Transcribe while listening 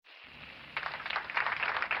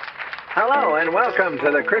Hello and welcome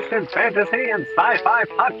to the Christian Fantasy and Sci-Fi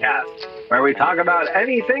Podcast, where we talk about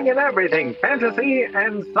anything and everything fantasy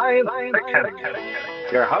and science fiction.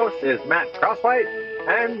 Your host is Matt Croswhite,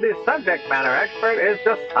 and the subject matter expert is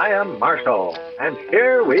Josiah Marshall. And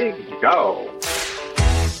here we go.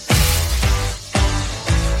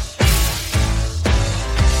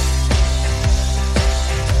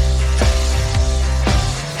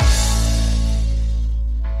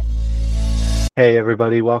 Hey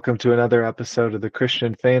everybody, welcome to another episode of the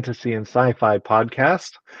Christian Fantasy and Sci-Fi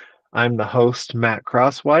Podcast. I'm the host, Matt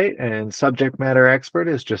Croswhite, and subject matter expert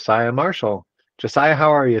is Josiah Marshall. Josiah, how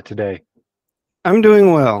are you today? I'm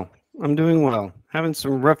doing well. Having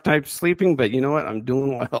some rough times sleeping, but you know what? I'm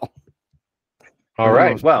doing well. All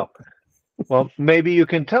right. Well, maybe you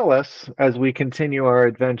can tell us as we continue our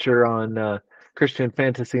adventure on Christian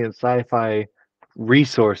Fantasy and Sci-Fi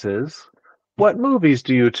resources. What movies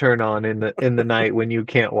do you turn on in the night when you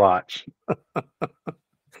can't watch? Or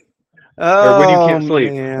when you can't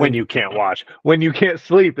sleep? Man. When you can't watch? When you can't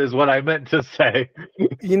sleep is what I meant to say.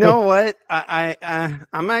 You know what?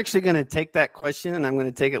 I'm actually going to take that question and I'm going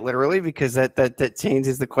to take it literally because that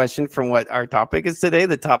changes the question from what our topic is today,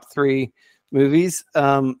 the top 3 movies.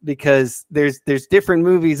 Because there's different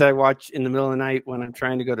movies I watch in the middle of the night when I'm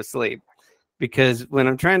trying to go to sleep. Because when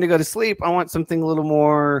I'm trying to go to sleep, I want something a little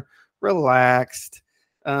more relaxed,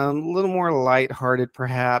 a little more lighthearted,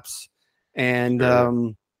 perhaps, and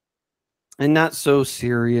not so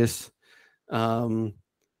serious. And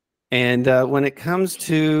when it comes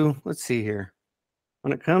to, let's see here,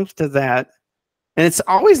 when it comes to that, and it's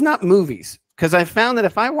always not movies, because I found that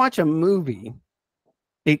if I watch a movie,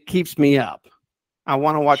 it keeps me up. I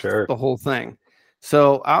want to watch the whole thing.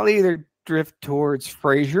 So I'll either drift towards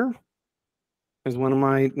Frasier as one of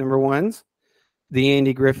my number ones, The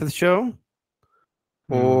Andy Griffith Show,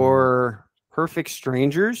 or Perfect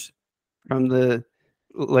Strangers from the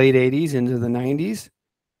late 80s into the 90s.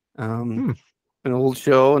 An old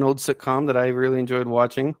show, an old sitcom that I really enjoyed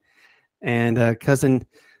watching. And it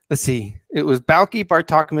was Balky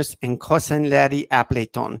Bartokmus and cousin Larry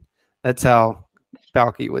Appleton. That's how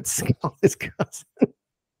Balky would call his cousin.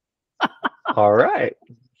 All right.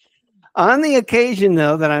 On the occasion,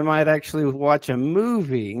 though, that I might actually watch a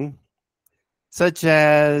movie, such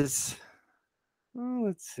as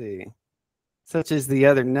the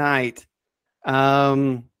other night.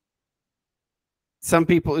 Some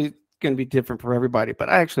people, it's going to be different for everybody, but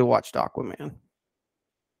I actually watched Aquaman.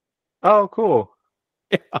 Oh, cool.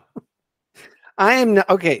 Yeah. I am not,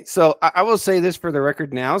 okay. So I will say this for the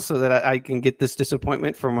record now, so that I can get this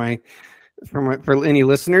disappointment for any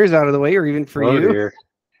listeners out of the way, or even for you. Dear.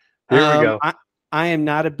 Here we go. I am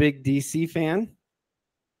not a big DC fan.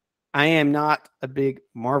 I am not a big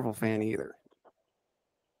Marvel fan either.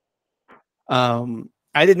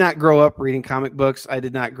 I did not grow up reading comic books. I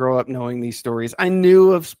did not grow up knowing these stories. I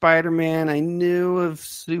knew of Spider-Man. I knew of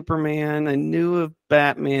Superman. I knew of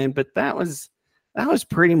Batman, but that was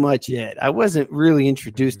pretty much it. I wasn't really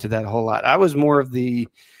introduced to that a whole lot. I was more of the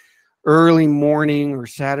early morning or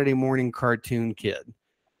Saturday morning cartoon kid.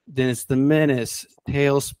 Dennis the Menace,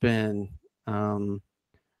 Tailspin,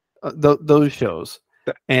 those shows.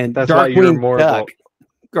 And that's why you're more Duck,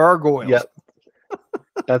 Gargoyles. Yep.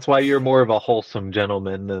 That's why you're more of a wholesome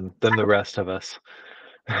gentleman than the rest of us.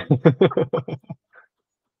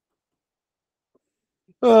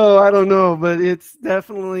 Oh, I don't know, but it's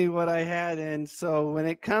definitely what I had. And so when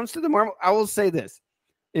it comes to the Marvel, I will say this.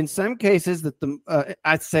 In some cases,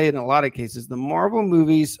 I'd say in a lot of cases, the Marvel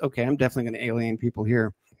movies, okay, I'm definitely going to alien people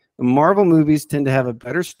here. The Marvel movies tend to have a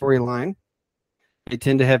better storyline. They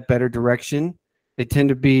tend to have better direction. They tend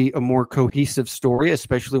to be a more cohesive story,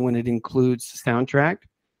 especially when it includes soundtrack,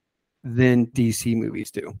 than DC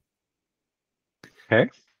movies do.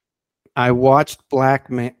 Okay. I watched Black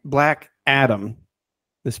Adam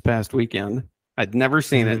this past weekend. I'd never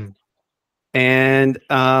seen it. And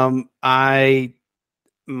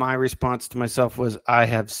my response to myself was, I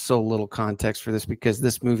have so little context for this because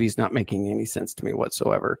this movie is not making any sense to me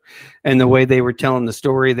whatsoever. And the way they were telling the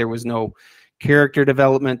story, there was no character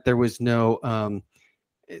development. There was no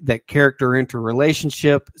that character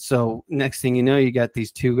interrelationship. So next thing you know, you got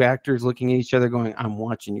these two actors looking at each other going, I'm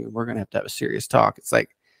watching you. We're going to have a serious talk. It's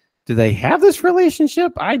like, do they have this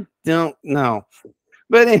relationship? I don't know.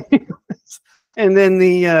 But anyways, and then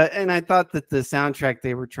and I thought that the soundtrack,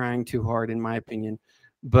 they were trying too hard, in my opinion.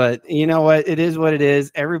 But you know what? It is what it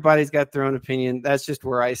is. Everybody's got their own opinion. That's just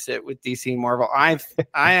where I sit with DC and Marvel. I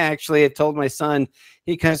actually have told my son,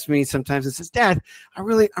 he comes to me sometimes and says, Dad, I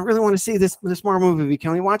really want to see this Marvel movie.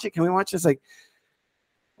 Can we watch it? It's like,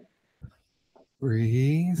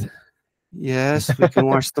 breathe. Yes, we can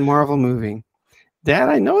watch the Marvel movie. Dad,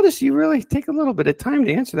 I notice you really take a little bit of time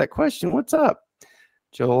to answer that question. What's up?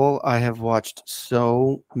 Joel, I have watched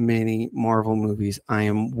so many Marvel movies. I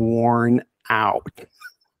am worn out.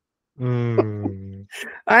 I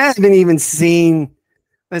haven't even seen,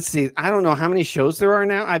 let's see, I don't know how many shows there are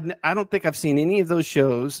now. I don't think I've seen any of those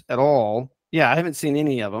shows at all. Yeah, I haven't seen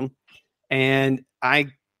any of them. And I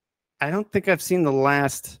don't think I've seen the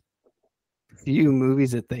last few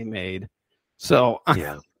movies that they made. So,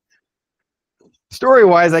 yeah.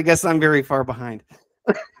 Story-wise, I guess I'm very far behind.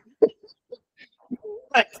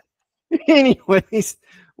 But anyways,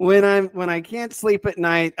 when I can't sleep at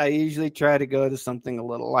night, I usually try to go to something a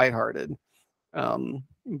little lighthearted.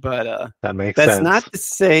 But that makes that's sense. not to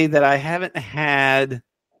say that I haven't had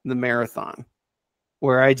the marathon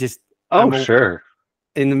where I just sure.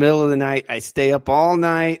 In the middle of the night, I stay up all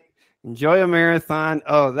night, enjoy a marathon.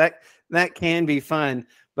 Oh, that can be fun.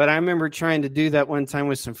 But I remember trying to do that one time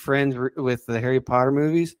with some friends with the Harry Potter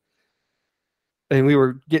movies. And we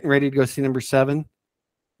were getting ready to go see number 7.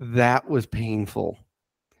 That was painful.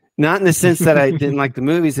 Not in the sense that I didn't like the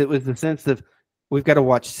movies. It was the sense of we've got to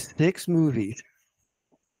watch 6 movies.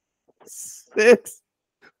 6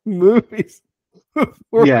 movies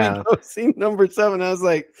before we go see number 7. I was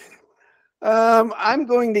like, I'm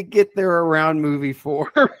going to get there around movie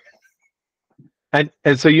 4. And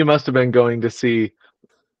so you must have been going to see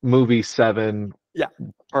movie 7. Yeah,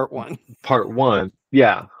 part 1. Part 1.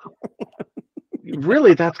 Yeah.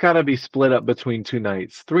 Really, that's got to be split up between 2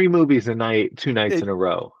 nights. 3 movies a night, 2 nights in a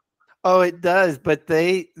row. Oh, it does. But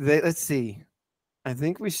they let's see. I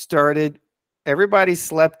think we started, everybody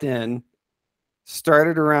slept in,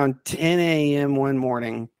 started around 10 a.m. one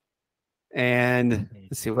morning. And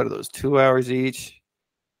let's see, what are those, 2 hours each?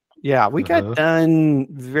 Yeah, we got done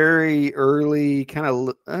very early,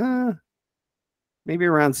 kind of maybe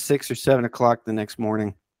around 6 or 7 o'clock the next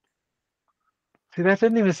morning. See, that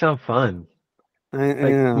didn't even sound fun.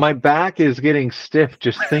 My back is getting stiff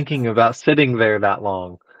just thinking about sitting there that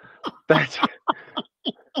long. That's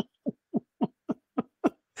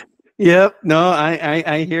Yep. No,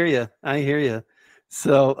 I hear you. I hear you.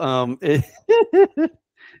 So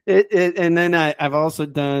and then I've also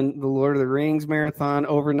done the Lord of the Rings marathon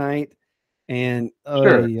overnight, and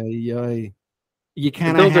you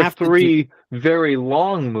kind of have 3 very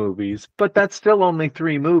long movies, but that's still only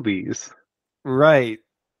 3 movies, right?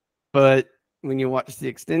 But when you watch the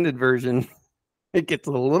extended version, it gets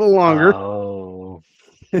a little longer. Oh,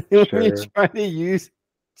 when you try to use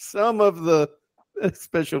some of the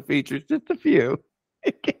special features, just a few,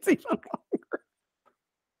 it gets even longer.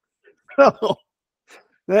 So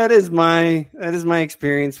that is my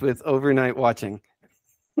experience with overnight watching.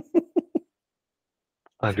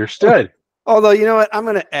 Understood. Although, you know what, I'm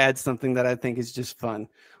going to add something that I think is just fun.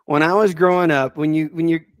 When I was growing up, when you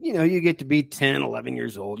get to be 10, 11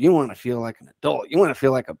 years old, you want to feel like an adult. You want to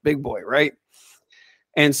feel like a big boy, right?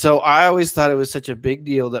 And so I always thought it was such a big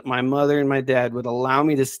deal that my mother and my dad would allow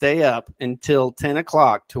me to stay up until 10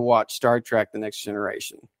 o'clock to watch Star Trek: The Next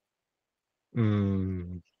Generation.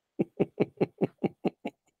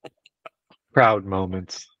 Proud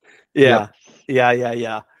moments. Yeah. Yep.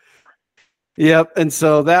 Yeah. Yep. And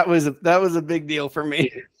so that was a big deal for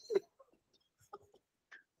me.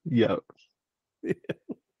 Yep.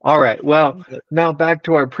 All right. Well, now back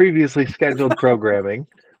to our previously scheduled programming.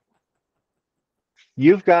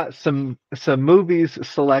 You've got some movies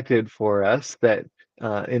selected for us that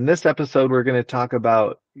in this episode we're going to talk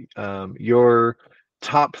about your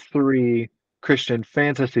top 3 Christian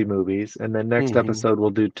fantasy movies, and then next episode we'll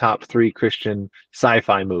do top 3 Christian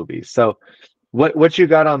sci-fi movies. So what you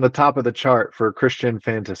got on the top of the chart for Christian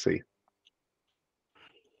fantasy?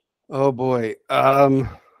 Oh boy.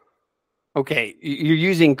 Okay, you're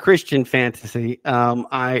using Christian fantasy.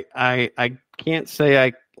 I can't say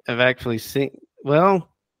I have actually seen, well,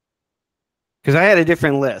 because I had a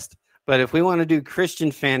different list. But if we want to do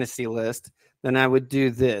Christian fantasy list, then I would do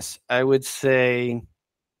this. I would say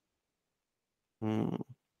the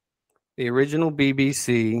original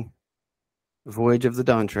BBC Voyage of the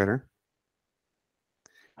Dawn Treader.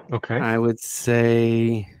 Okay. I would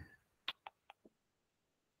say,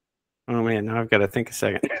 oh man, now I've got to think a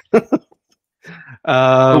second.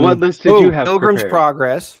 What list did you have? Pilgrims prepared?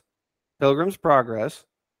 Progress. Pilgrims Progress.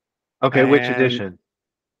 Okay, which edition?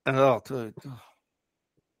 I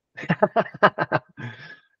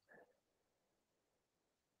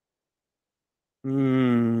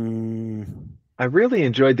really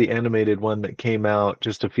enjoyed the animated one that came out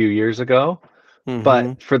just a few years ago.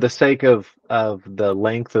 But for the sake of the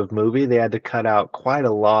length of movie, they had to cut out quite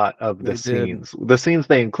a lot of the scenes. The scenes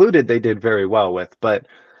they included, they did very well with, but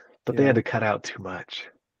but they had to cut out too much.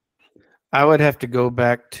 I would have to go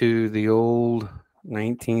back to the old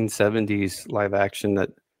 1970s live action that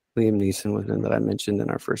Liam Neeson was in that I mentioned in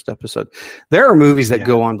our first episode. There are movies that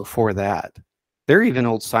go on before that. There are even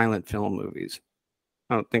old silent film movies.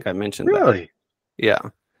 I don't think I mentioned that. Really? Yeah.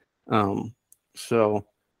 So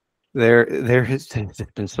there has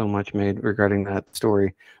been so much made regarding that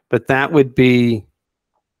story, but that would be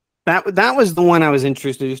that was the one I was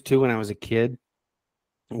introduced to when I was a kid.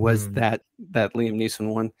 Was that Liam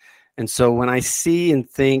Neeson one? And so when I see and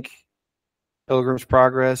think Pilgrim's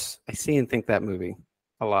Progress, I see and think that movie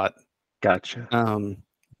a lot. Gotcha.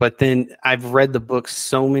 But then I've read the book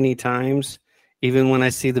so many times. Even when I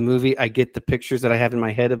see the movie, I get the pictures that I have in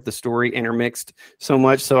my head of the story intermixed so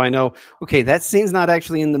much. So I know, okay, that scene's not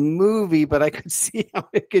actually in the movie, but I could see how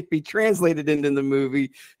it could be translated into the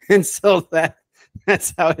movie. And so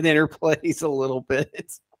that's how it interplays a little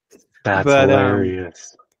bit. That's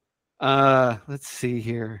hilarious. Let's see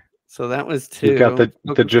here. So that was 2. You've got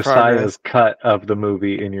the Josiah's cut of the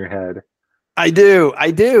movie in your head. I do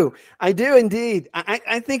indeed.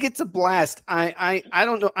 I think it's a blast. I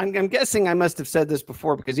don't know. I'm guessing I must have said this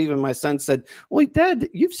before because even my son said, "Well, Dad,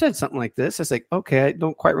 you've said something like this." I was like, "Okay, I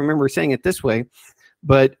don't quite remember saying it this way,"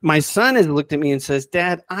 but my son has looked at me and says,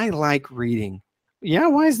 "Dad, I like reading." Yeah,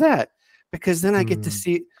 why is that? Because then I get to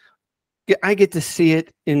see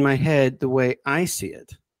it in my head the way I see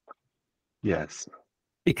it. Yes.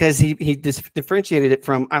 Because he differentiated it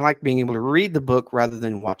from I like being able to read the book rather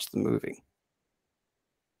than watch the movie.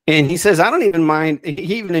 And he says, I don't even mind.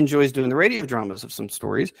 He even enjoys doing the radio dramas of some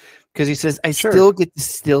stories because he says, I still get to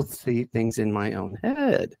see things in my own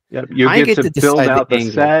head. Yep. You get to build out the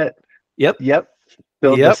set. Yep.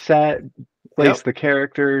 Build the set, place the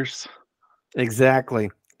characters. Exactly.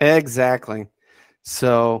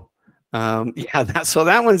 So,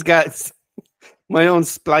 that one's got my own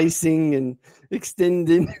splicing and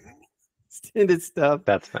extended stuff.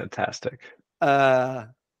 That's fantastic.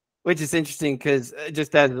 Which is interesting because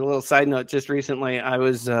just as a little side note, just recently I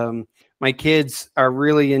was my kids are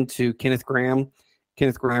really into Kenneth Graham.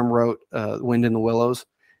 Kenneth Graham wrote Wind in the Willows,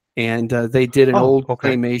 and they did an old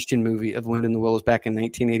claymation movie of Wind in the Willows back in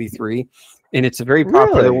 1983, and it's a very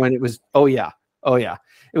popular one. It was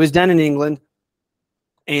it was done in England,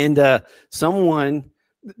 and someone.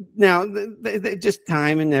 Now, they just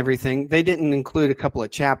time and everything. They didn't include a couple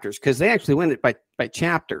of chapters because they actually went it by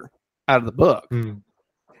chapter out of the book.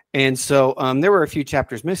 And so there were a few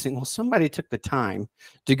chapters missing. Well, somebody took the time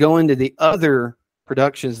to go into the other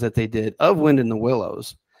productions that they did of Wind in the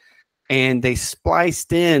Willows, and they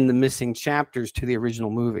spliced in the missing chapters to the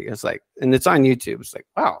original movie. It's like, and it's on YouTube. It's like,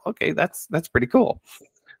 wow, okay, that's pretty cool.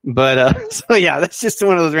 But so yeah, that's just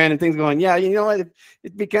one of those random things going, yeah, you know what?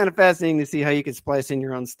 It'd be kind of fascinating to see how you could splice in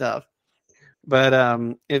your own stuff. But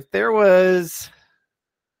if there was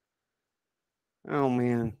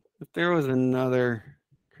another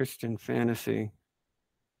Christian fantasy.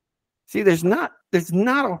 See, there's not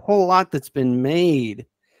a whole lot that's been made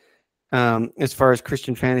as far as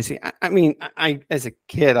Christian fantasy. I mean, I as a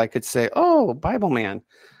kid, I could say, oh, Bible Man.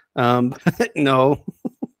 But no.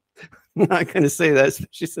 I'm not going to say that,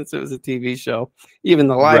 especially since it was a TV show. Even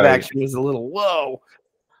the live action was a little, whoa.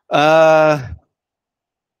 I'm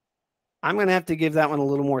going to have to give that one a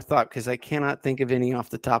little more thought because I cannot think of any off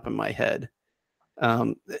the top of my head.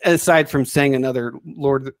 Aside from saying another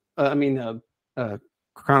Chronicles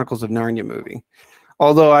of Narnia movie.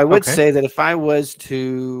 Although I would say that if I was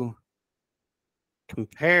to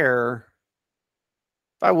compare,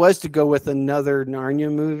 if I was to go with another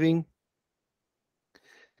Narnia movie,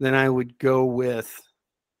 then I would go with,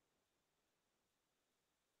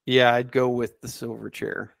 I'd go with The Silver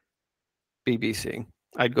Chair, BBC.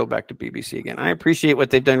 I'd go back to BBC again. I appreciate what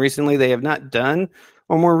they've done recently. They have not done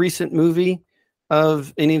a more recent movie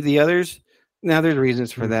of any of the others. Now, there's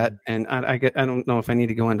reasons for that, and I don't know if I need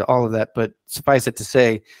to go into all of that, but suffice it to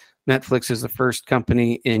say, Netflix is the first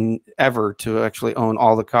company ever to actually own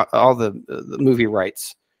all the movie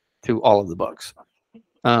rights to all of the books.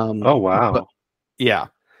 Oh wow!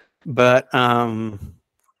 But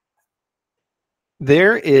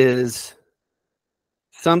there is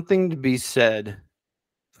something to be said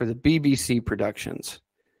for the BBC productions.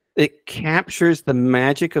 It captures the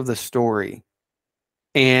magic of the story,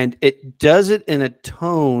 and it does it in a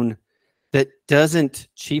tone that doesn't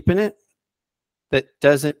cheapen it, that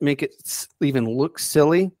doesn't make it even look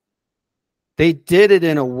silly. They did it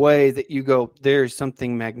in a way that you go, there's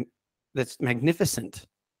something that's magnificent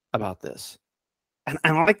about this. And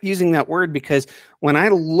I like using that word because when I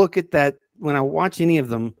look at that, when I watch any of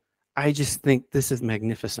them, I just think this is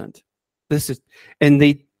magnificent. And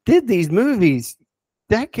they did these movies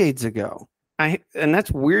decades ago. And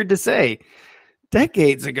that's weird to say.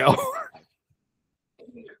 Decades ago.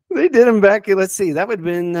 They did them back, let's see, that would have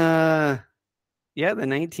been the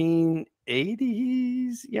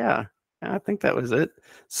 1980s. Yeah, I think that was it.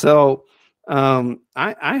 So I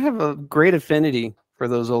have a great affinity for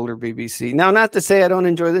those older BBC. Now, not to say I don't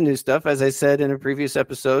enjoy the new stuff. As I said in a previous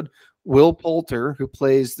episode, Will Poulter, who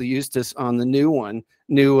plays the Eustace on the new one,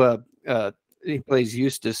 he plays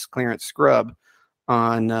Eustace Clarence Scrubb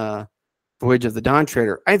on Voyage of the Dawn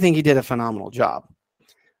Treader. I think he did a phenomenal job.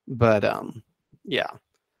 But yeah,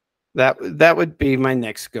 that would be my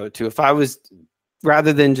next go-to. If I was,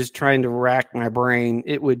 rather than just trying to rack my brain,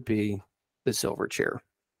 it would be The Silver Chair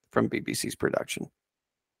from BBC's production.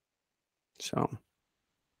 So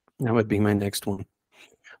that would be my next one.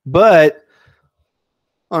 But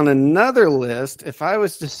on another list, if I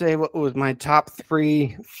was to say what was my top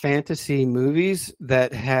 3 fantasy movies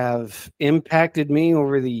that have impacted me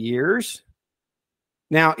over the years.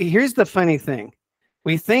 Now, here's the funny thing.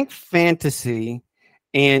 We think fantasy,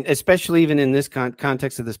 and especially even in this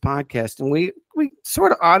context of this podcast, and we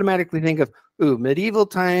sort of automatically think of, medieval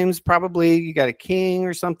times, probably you got a king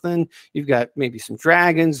or something. You've got maybe some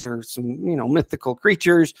dragons or some, mythical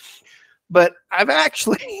creatures. But I've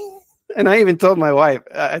actually, and I even told my wife,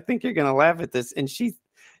 I think you're going to laugh at this. And she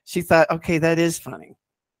thought, okay, that is funny.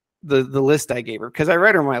 The list I gave her, because I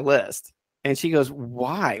read her my list, and she goes,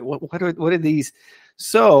 why? What are these?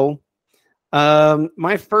 So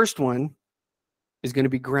my first one is going to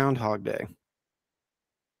be Groundhog Day.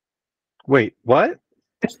 Wait, what?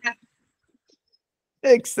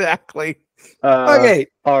 Exactly. Okay.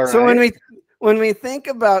 All right. So when we think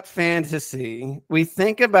about fantasy, we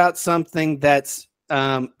think about something that's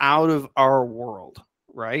out of our world,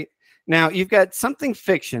 right? Now, you've got something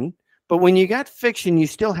fiction, but when you got fiction, you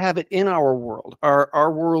still have it in our world.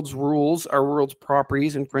 Our world's rules, our world's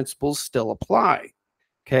properties and principles still apply.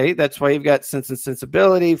 Okay, that's why you've got Sense and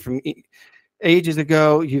Sensibility from ages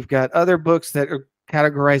ago. You've got other books that are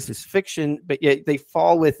categorized as fiction, but yet they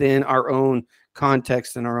fall within our own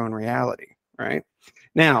context and our own reality, right?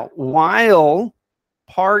 Now, while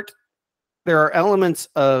there are elements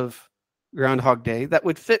of Groundhog Day that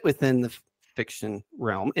would fit within the fiction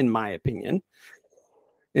realm, in my opinion.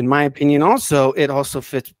 In my opinion, also, it also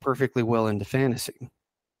fits perfectly well into fantasy.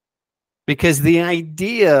 Because the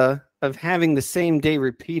idea of having the same day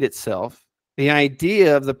repeat itself, the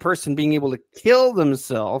idea of the person being able to kill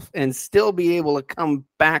themselves and still be able to come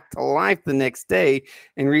back to life the next day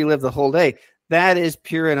and relive the whole day, that is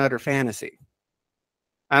pure and utter fantasy.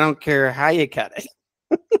 I don't care how you cut it.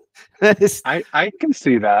 I can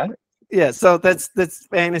see that. Yeah, so that's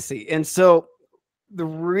fantasy. And so the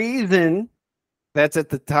reason that's at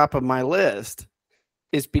the top of my list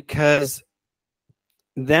is because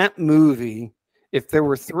that movie, if there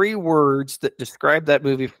were 3 words that describe that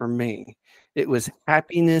movie for me, it was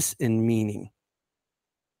happiness and meaning.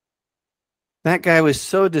 That guy was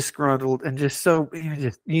so disgruntled and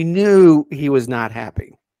you knew he was not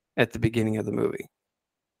happy at the beginning of the movie.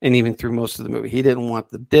 And even through most of the movie, he didn't want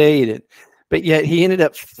the day, but yet he ended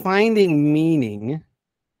up finding meaning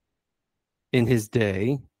in his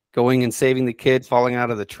day, going and saving the kid, falling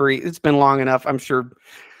out of the tree. It's been long enough. I'm sure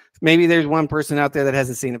maybe there's one person out there that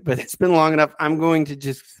hasn't seen it, but it's been long enough. I'm going to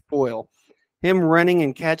just spoil him running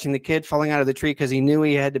and catching the kid falling out of the tree because he knew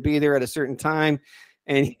he had to be there at a certain time,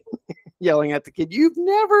 and yelling at the kid, "You've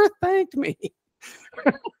never thanked me."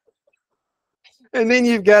 And then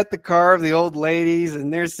you've got the car of the old ladies,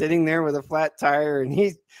 and they're sitting there with a flat tire,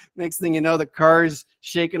 and next thing you know, the car's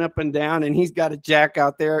shaking up and down, and he's got a jack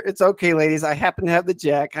out there. It's okay, ladies. I happen to have the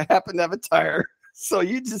jack. I happen to have a tire. So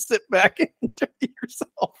you just sit back and enjoy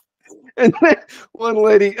yourself. And then one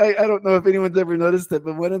lady, I don't know if anyone's ever noticed it,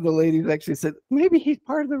 but one of the ladies actually said, maybe he's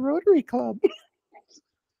part of the Rotary Club.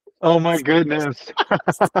 Oh my goodness.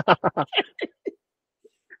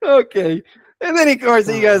 Okay. And then, of course,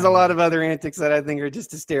 he has a lot of other antics that I think are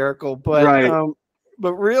just hysterical. But right.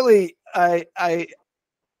 But really, I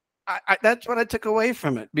that's what I took away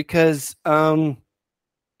from it, because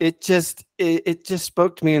it just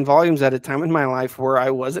spoke to me in volumes at a time in my life where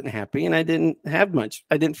I wasn't happy and I didn't have much.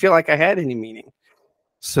 I didn't feel like I had any meaning.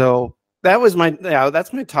 So that's my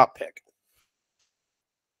top pick.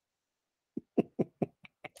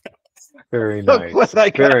 Very nice.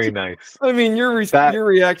 Very nice. I mean, your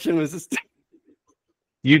reaction was just...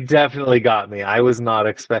 You definitely got me. I was not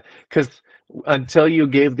because until you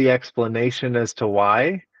gave the explanation as to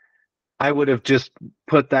why, I would have just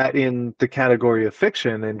put that in the category of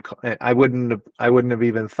fiction, and I wouldn't have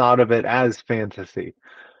even thought of it as fantasy.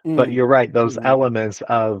 But you're right; those elements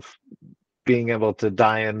of being able to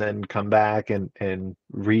die and then come back and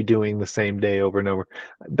redoing the same day over and over.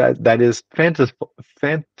 That is fanciful.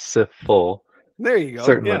 There you go.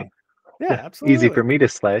 Certainly. Yeah, absolutely. Easy for me to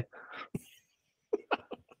slay.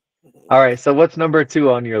 All right, so what's number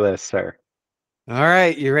 2 on your list, sir? All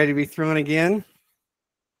right, you ready to be thrown again?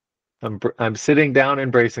 I'm sitting down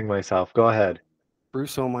and bracing myself. Go ahead.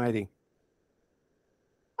 Bruce Almighty.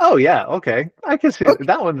 Oh yeah, okay. I can see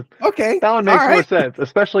that one. Okay, that one makes more sense,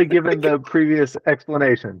 especially given the previous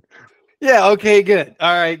explanation. Yeah. Okay. Good.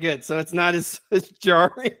 All right. Good. So it's not as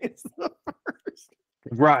jarring as the first.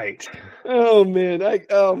 Right. Oh man.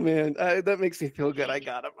 That makes me feel good. I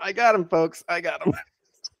got him, folks. I got him.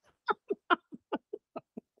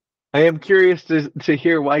 I am curious to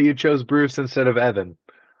hear why you chose Bruce instead of Evan.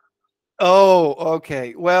 Oh,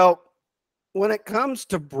 okay. Well, when it comes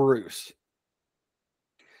to Bruce,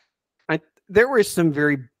 there were some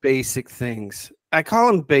very basic things. I call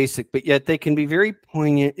them basic, but yet they can be very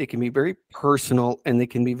poignant. It can be very personal, and they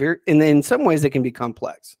can be and in some ways they can be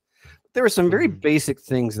complex. There were some very basic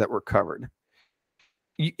things that were covered.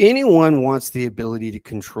 Anyone wants the ability to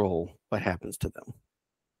control what happens to them.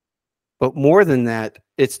 But more than that,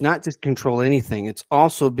 it's not just control anything. It's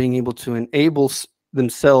also being able to enable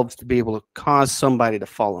themselves to be able to cause somebody to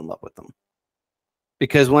fall in love with them.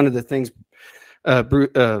 Because one of the things, oh,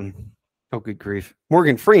 good grief,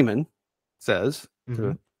 Morgan Freeman says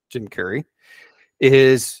to Jim Carrey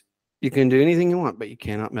is you can do anything you want, but you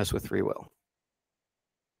cannot mess with free will.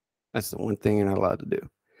 That's the one thing you're not allowed to do.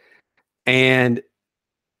 And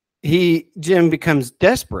Jim becomes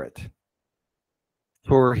desperate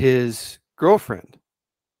for his girlfriend.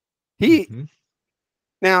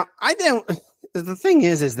 Now, the thing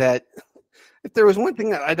is that if there was one thing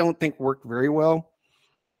that I don't think worked very well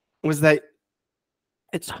was that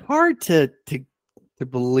it's hard to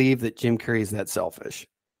believe that Jim Carrey is that selfish.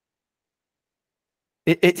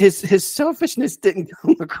 His selfishness didn't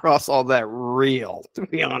come across all that real, to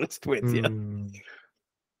be honest with you.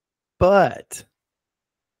 But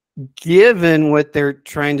given what they're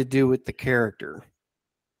trying to do with the character,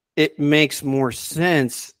 it makes more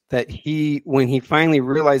sense that when he finally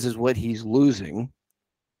realizes what he's losing,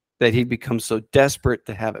 that he becomes so desperate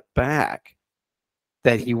to have it back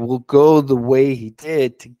that he will go the way he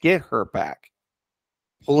did to get her back,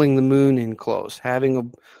 pulling the moon in close, having a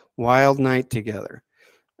wild night together,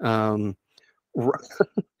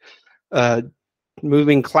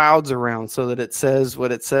 moving clouds around so that it says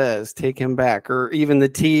what it says, take him back, or even the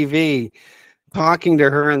TV, talking to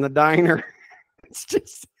her in the diner. It's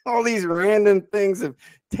just all these random things of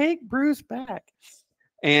take Bruce back.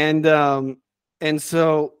 And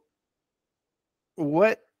so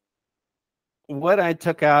what I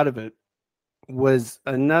took out of it was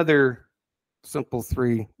another simple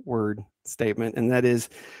 3-word statement, and that is,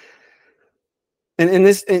 and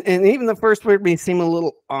even the first word may seem a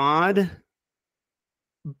little odd,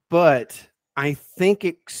 but I think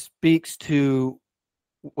it speaks to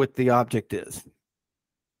what the object is.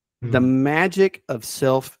 The magic of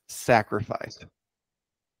self-sacrifice.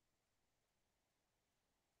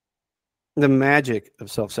 The magic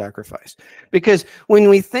of self-sacrifice. Because when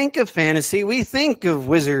we think of fantasy, we think of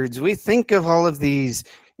wizards, we think of all of these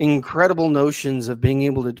incredible notions of being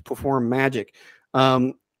able to perform magic.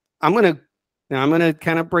 I'm going to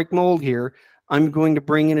kind of break mold here. I'm going to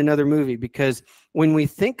bring in another movie, because when we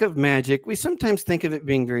think of magic, we sometimes think of it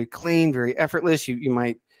being very clean, very effortless. You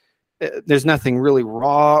might, there's nothing really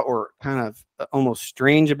raw or kind of almost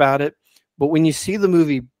strange about it. But when you see the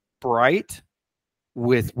movie Bright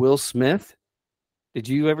with Will Smith, did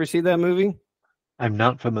you ever see that movie? I'm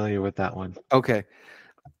not familiar with that one. Okay.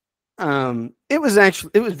 It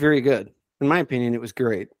was very good. In my opinion, it was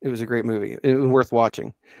great. It was a great movie. It was worth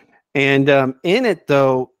watching. And in it,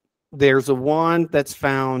 though, there's a wand that's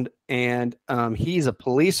found, and he's a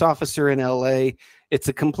police officer in LA. It's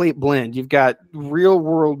a complete blend. You've got real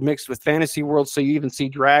world mixed with fantasy world, so you even see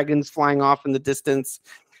dragons flying off in the distance,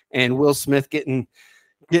 and Will Smith getting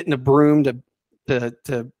a broom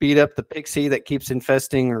to beat up the pixie that keeps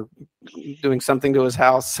infesting or doing something to his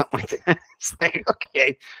house, something like that. It's like,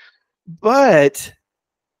 okay. But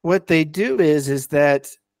what they do is that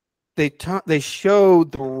they show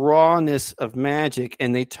the rawness of magic,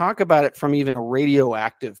 and they talk about it from even a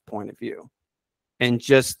radioactive point of view, and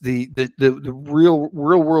just the real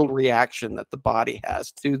world reaction that the body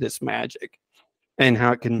has to this magic, and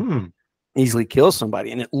how it can easily kill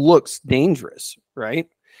somebody, and it looks dangerous, right?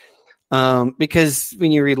 Because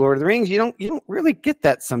when you read Lord of the Rings, you don't really get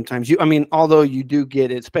that sometimes. Although you do get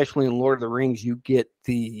it, especially in Lord of the Rings, you get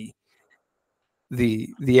the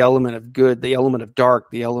the element of good, the element of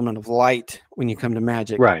dark, the element of light when you come to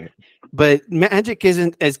magic. Right. But magic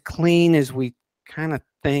isn't as clean as we kind of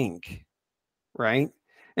think, right?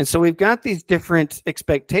 And so we've got these different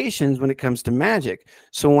expectations when it comes to magic.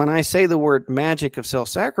 So when I say the word magic of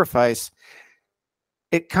self-sacrifice,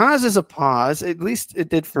 it causes a pause. At least it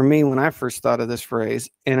did for me when I first thought of this phrase.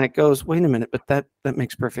 And it goes, wait a minute, but that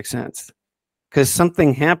makes perfect sense. Because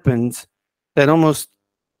something happens that almost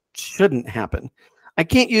shouldn't happen. I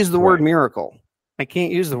can't use the word miracle. I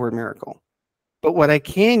can't use the word miracle. But what I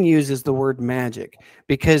can use is the word magic,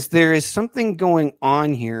 because there is something going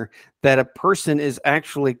on here that a person is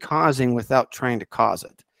actually causing without trying to cause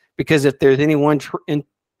it. Because if there's any one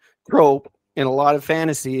trope in a lot of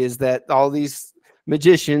fantasy, is that all these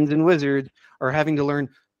magicians and wizards are having to learn,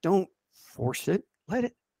 don't force it, let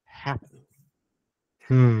it happen.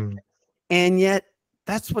 And yet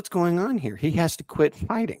that's what's going on here. He has to quit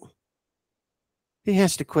fighting. He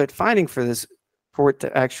has to quit fighting for it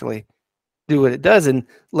to actually do what it does, and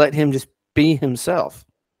let him just be himself.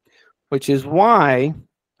 Which is why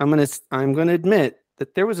I'm going to admit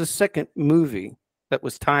that there was a second movie that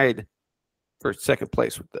was tied for second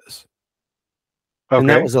place with this.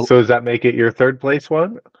 Okay. So does that make it your third place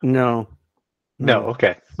one? No.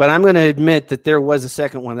 Okay. But I'm going to admit that there was a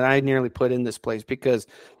second one that I nearly put in this place, because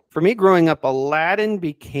for me growing up, Aladdin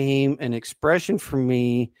became an expression for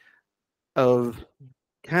me of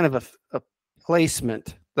kind of a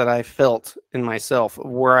placement that I felt in myself of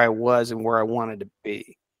where I was and where I wanted to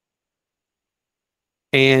be.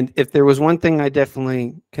 And if there was one thing I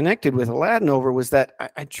definitely connected with Aladdin over, was that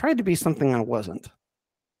I tried to be something I wasn't.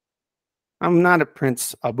 I'm not a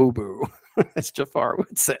Prince Abubu, as Jafar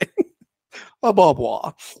would say. A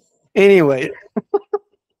blah. Anyway.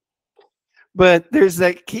 But there's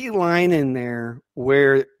that key line in there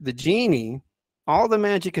where the genie, all the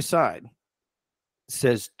magic aside,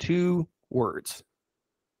 says two words: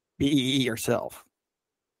 be yourself.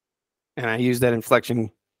 And I use that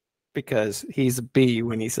inflection because he's a bee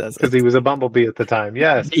when he says it. Because he was a bumblebee at the time.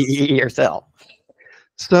 Yes. Be yourself.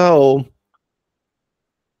 So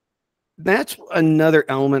that's another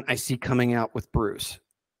element I see coming out with Bruce.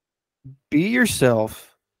 Be yourself.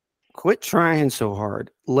 Quit trying so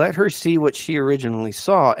hard. Let her see what she originally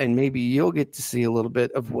saw, and maybe you'll get to see a little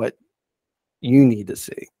bit of what you need to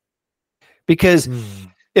see. Because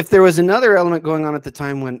if there was another element going on at the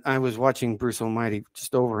time when I was watching Bruce Almighty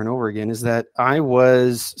just over and over again, is that I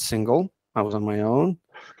was single, I was on my own,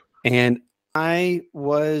 and I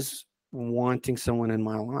was wanting someone in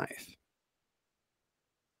my life.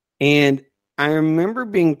 And I remember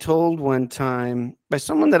being told one time by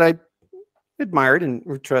someone that I admired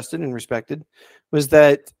and trusted and respected, was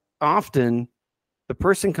that often the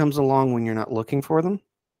person comes along when you're not looking for them,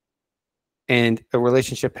 and a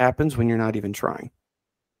relationship happens when you're not even trying.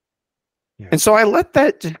 Yeah. And so I let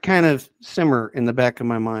that just kind of simmer in the back of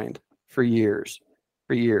my mind for years.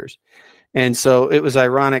 And so it was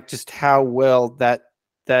ironic just how well that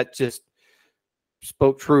just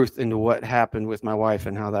spoke truth into what happened with my wife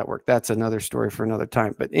and how that worked. That's another story for another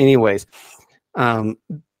time. But anyways,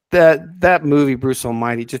 that movie, Bruce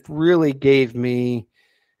Almighty, just really gave me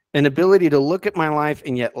an ability to look at my life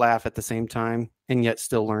and yet laugh at the same time, and yet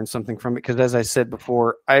still learn something from it. Because as I said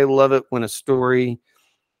before, I love it when a story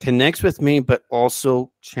connects with me, but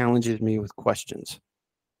also challenges me with questions.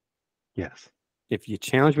 Yes. If you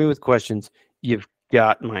challenge me with questions, you've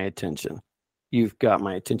got my attention. You've got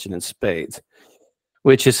my attention in spades,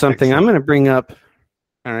 which is something I'm going to bring up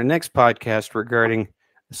on our next podcast regarding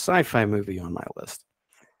a sci-fi movie on my list.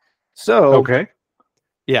 So, okay.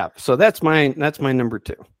 Yeah. So that's my number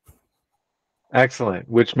 2. Excellent.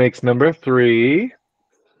 Which makes number 3.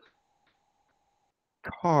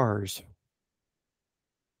 Cars.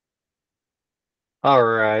 All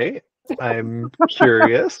right. I'm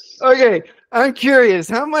curious. Okay. I'm curious.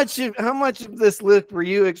 How much of this list were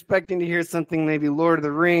you expecting to hear something maybe Lord of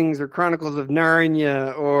the Rings or Chronicles of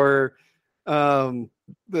Narnia or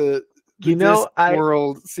the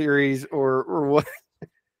World series or what?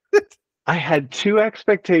 I had 2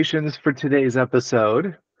 expectations for today's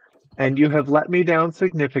episode, and you have let me down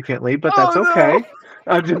significantly, but that's okay. No.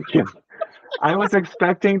 I'm just kidding. I was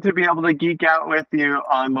expecting to be able to geek out with you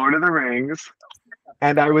on Lord of the Rings,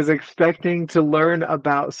 and I was expecting to learn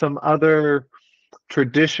about some other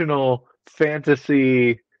traditional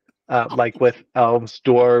fantasy, like with elves,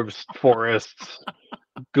 dwarves, forests,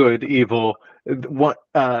 good, evil,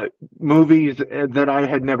 movies that I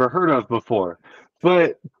had never heard of before.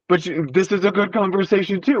 But this is a good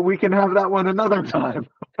conversation too. We can have that one another time.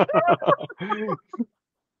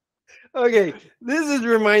 Okay, this is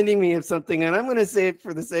reminding me of something, and I'm going to say it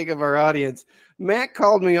for the sake of our audience. Matt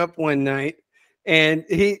called me up one night, and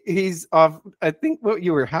he's off. I think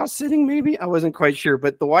you were house sitting, maybe. I wasn't quite sure,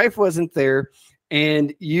 but the wife wasn't there,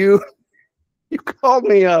 and you called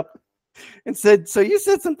me up and said, "So you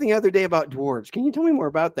said something the other day about dwarves. Can you tell me more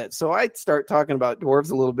about that?" So I start talking about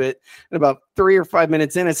dwarves a little bit, and about 3 or 5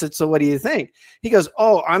 minutes in, I said, "So what do you think?" He goes,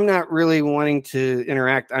 "Oh, I'm not really wanting to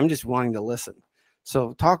interact. I'm just wanting to listen.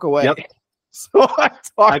 So talk away." Yep. So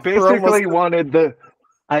I basically wanted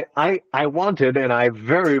I wanted, and I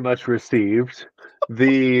very much received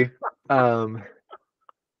the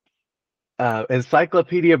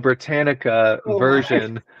Encyclopedia Britannica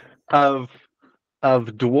version of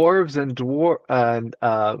dwarves and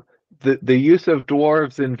the use of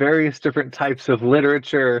dwarves in various different types of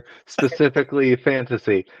literature, specifically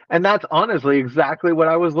fantasy. And that's honestly exactly what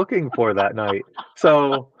I was looking for that night.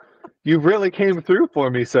 So you really came through for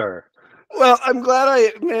me, sir. Well, I'm glad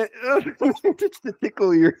I just to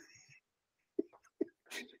tickle your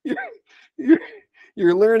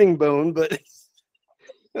learning bone, but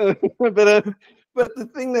the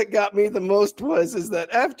thing that got me the most is that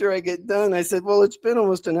after I get done, I said, "Well, it's been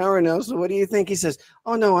almost an hour now, so what do you think?" He says,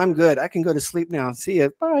 "Oh no, I'm good. I can go to sleep now. See ya.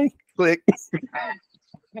 Bye." Click.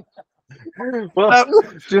 Well, what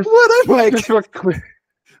am I?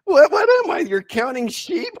 What am I? You're counting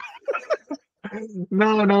sheep?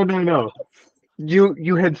 No.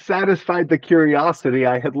 You had satisfied the curiosity.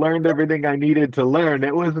 I had learned everything I needed to learn.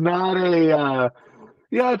 It was not a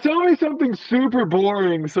yeah, tell me something super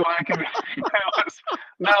boring so I can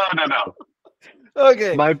No.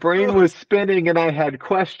 Okay. My brain was spinning and I had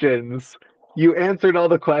questions. You answered all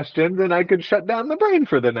the questions and I could shut down the brain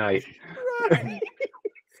for the night. Right.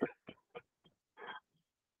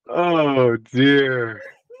 Oh dear.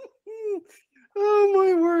 Oh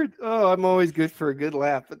my word. Oh, I'm always good for a good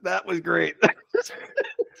laugh, but that was great.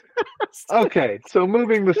 Okay, so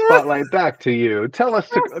moving the spotlight back to you. Tell us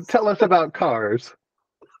about Cars.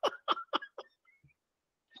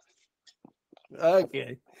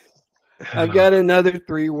 Okay. I've got another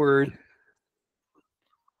 3-word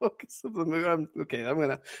focus of the movie. Okay, I'm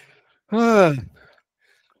gonna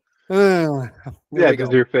yeah, does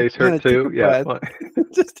your face hurt too? Yeah.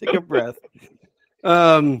 Just take a breath.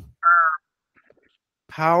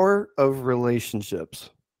 Power of relationships.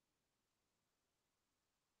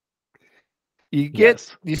 You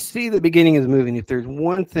see the beginning of the movie, and if there's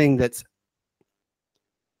one thing that's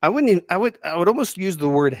I would almost use the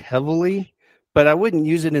word heavily, but I wouldn't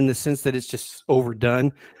use it in the sense that it's just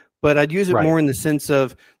overdone. But I'd use it more in the sense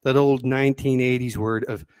of that old 1980s word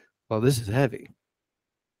of, well, this is heavy.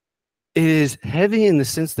 It is heavy in the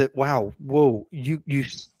sense that, wow, whoa, you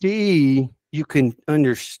see, you can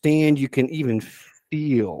understand, you can even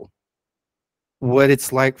feel what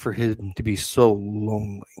it's like for him to be so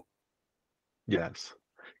lonely. Yes.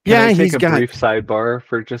 Can I take a brief sidebar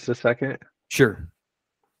for just a second? Sure.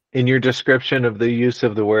 In your description of the use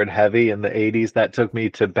of the word heavy in the 80s, that took me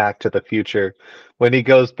to Back to the Future. When he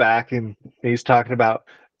goes back and he's talking about,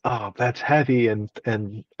 oh, that's heavy, and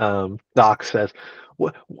Doc says,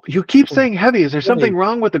 "What? You keep saying heavy. Is there something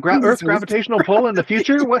wrong with the Earth's gravitational pull in the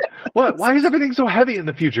future? What? Why is everything so heavy in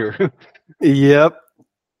the future?" Yep.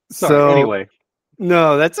 Sorry, anyway.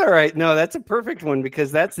 No, that's all right. No, that's a perfect one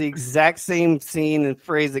because that's the exact same scene and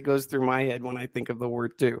phrase that goes through my head when I think of the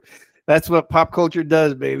word too. That's what pop culture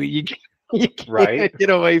does, baby. You can't get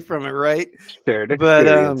away from it, right? Shared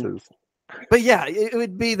experiences. But yeah, it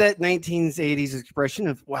would be that 1980s expression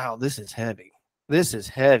of, wow, this is heavy. This is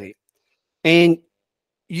heavy. And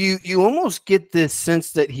you almost get this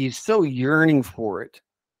sense that he's so yearning for it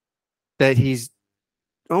that he's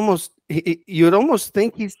almost, you would almost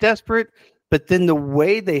think he's desperate, but then the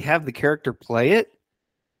way they have the character play it,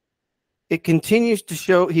 it continues to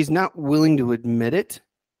show he's not willing to admit it,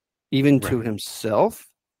 even to himself,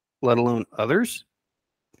 let alone others,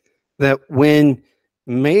 that when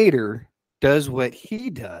Mater does what he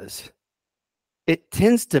does, it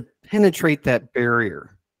tends to penetrate that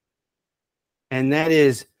barrier. And that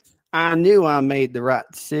is, I knew I made the right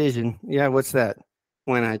decision. Yeah, what's that?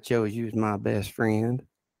 When I chose you as my best friend.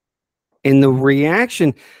 And the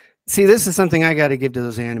reaction, see, this is something I got to give to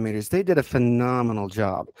those animators. They did a phenomenal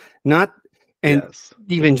job.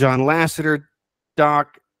 Even John Lasseter,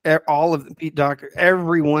 Doc, all of them, Pete Docter,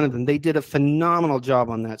 every one of them, they did a phenomenal job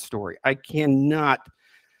on that story. I cannot.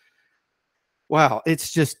 Wow,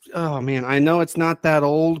 it's just, oh man, I know it's not that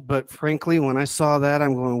old, but frankly, when I saw that,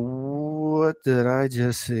 I'm going, what did I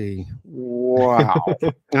just see? Wow.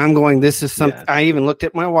 I'm going, this is something. Yes. I even looked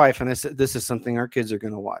at my wife and I said, this is something our kids are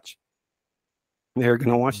going to watch. They're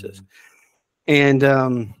going to watch this. And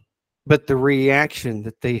But the reaction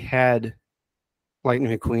that they had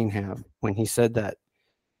Lightning McQueen have when he said that,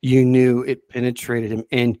 you knew it penetrated him,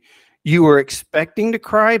 and you were expecting to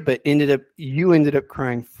cry, but you ended up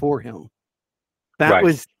crying for him. That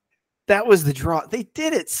was the draw. They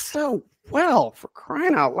did it so well, for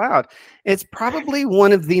crying out loud. It's probably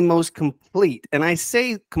one of the most complete, and I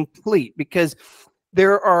say complete because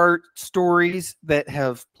there are stories that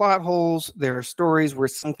have plot holes. There are stories where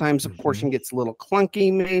sometimes a portion gets a little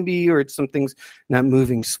clunky, maybe, or something's not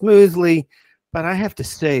moving smoothly. But I have to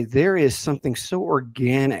say, there is something so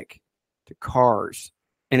organic to Cars,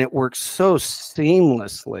 and it works so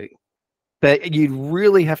seamlessly that you'd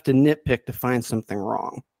really have to nitpick to find something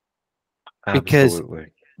wrong. Absolutely.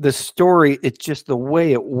 Because the story, it's just the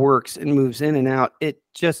way it works and moves in and out.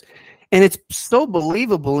 And it's so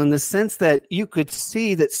believable in the sense that you could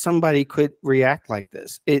see that somebody could react like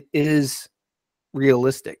this. It is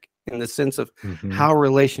realistic in the sense of how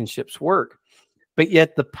relationships work. But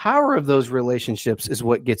yet the power of those relationships is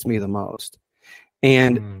what gets me the most.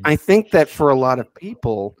 And I think that for a lot of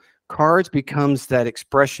people, Cars becomes that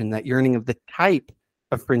expression, that yearning of the type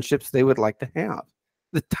of friendships they would like to have,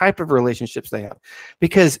 the type of relationships they have.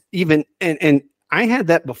 Because even, and I had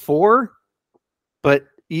that before, but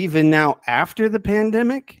even now after the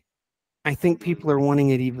pandemic, I think people are wanting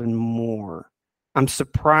it even more. I'm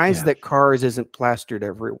surprised that Cars isn't plastered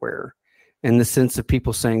everywhere, in the sense of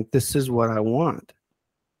people saying, this is what I want.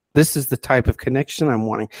 This is the type of connection I'm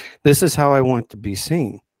wanting. This is how I want to be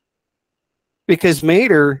seen. Because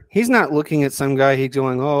Mater, he's not looking at some guy, he's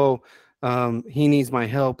going, he needs my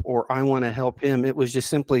help, or I want to help him. It was just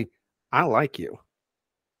simply, I like you.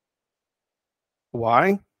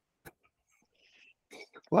 Why?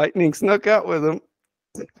 Lightning snuck out with him.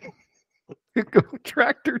 Go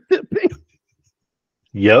tractor tipping.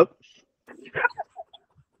 Yep.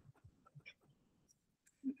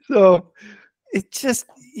 So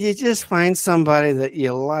you just find somebody that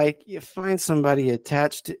you like, you find somebody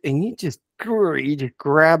attached to, and you just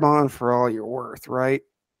grab on for all you're worth, right?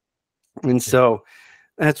 And so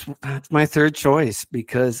that's my third choice,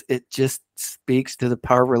 because it just speaks to the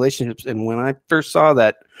power of relationships. And when I first saw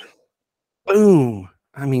that, boom,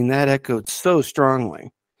 I mean, that echoed so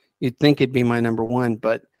strongly. You'd think it'd be my number one,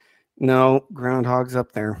 but no, Groundhog's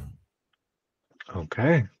up there.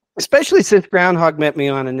 Okay. Especially since Groundhog met me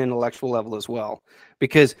on an intellectual level as well,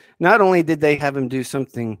 because not only did they have him do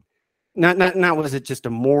something, not was it just a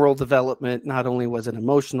moral development, not only was it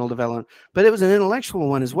emotional development, but it was an intellectual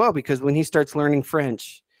one as well, because when he starts learning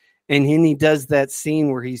French and he does that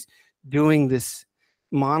scene where he's doing this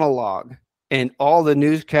monologue and all the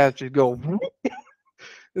newscasters go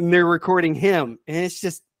and they're recording him, and it's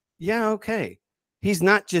just, yeah, okay. He's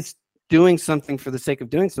not just doing something for the sake of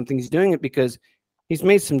doing something. He's doing it because he's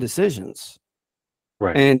made some decisions.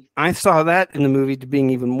 Right. And I saw that in the movie to being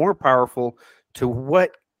even more powerful to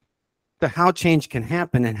how change can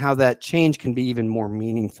happen, and how that change can be even more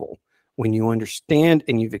meaningful when you understand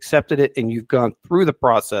and you've accepted it and you've gone through the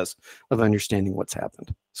process of understanding what's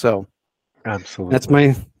happened. So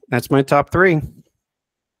absolutely, that's my top three.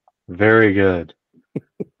 Very good.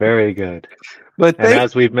 Very good. But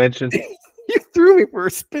as we've mentioned, you threw me for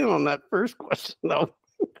a spin on that first question, though.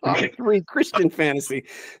 Top three Christian fantasy.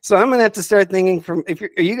 So I'm gonna have to start thinking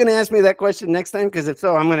are you gonna ask me that question next time? Because if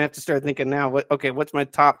so, I'm gonna have to start thinking now. What's my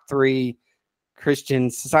top three Christian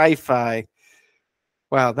sci-fi?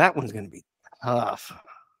 Wow, that one's gonna be tough.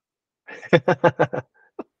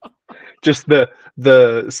 Just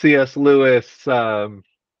the C.S. Lewis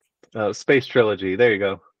space trilogy. There you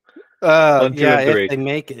go. 1, 2, and 3.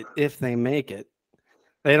 If they make it.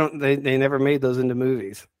 They never made those into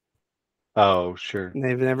movies. Oh, sure.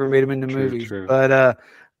 They've never made them into movies. True. But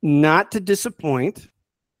not to disappoint,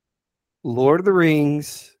 Lord of the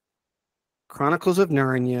Rings, Chronicles of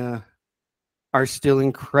Narnia are still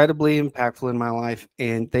incredibly impactful in my life,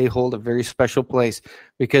 and they hold a very special place,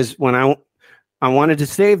 because when I wanted to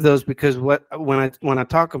save those, because when I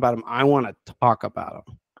talk about them, I want to talk about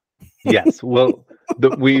them. Yes, well,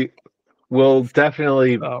 we will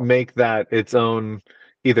definitely make that its own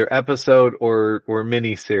either episode or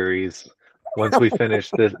mini series once we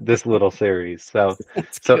finish this little series. So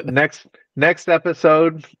next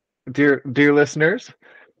episode, dear listeners,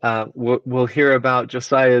 we'll hear about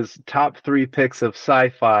Josiah's top 3 picks of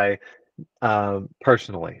sci-fi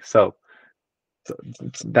personally. So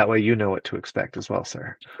that way you know what to expect as well,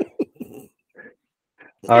 sir.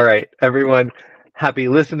 All right, everyone. Happy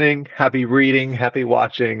listening, happy reading, happy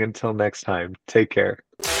watching. Until next time, take care.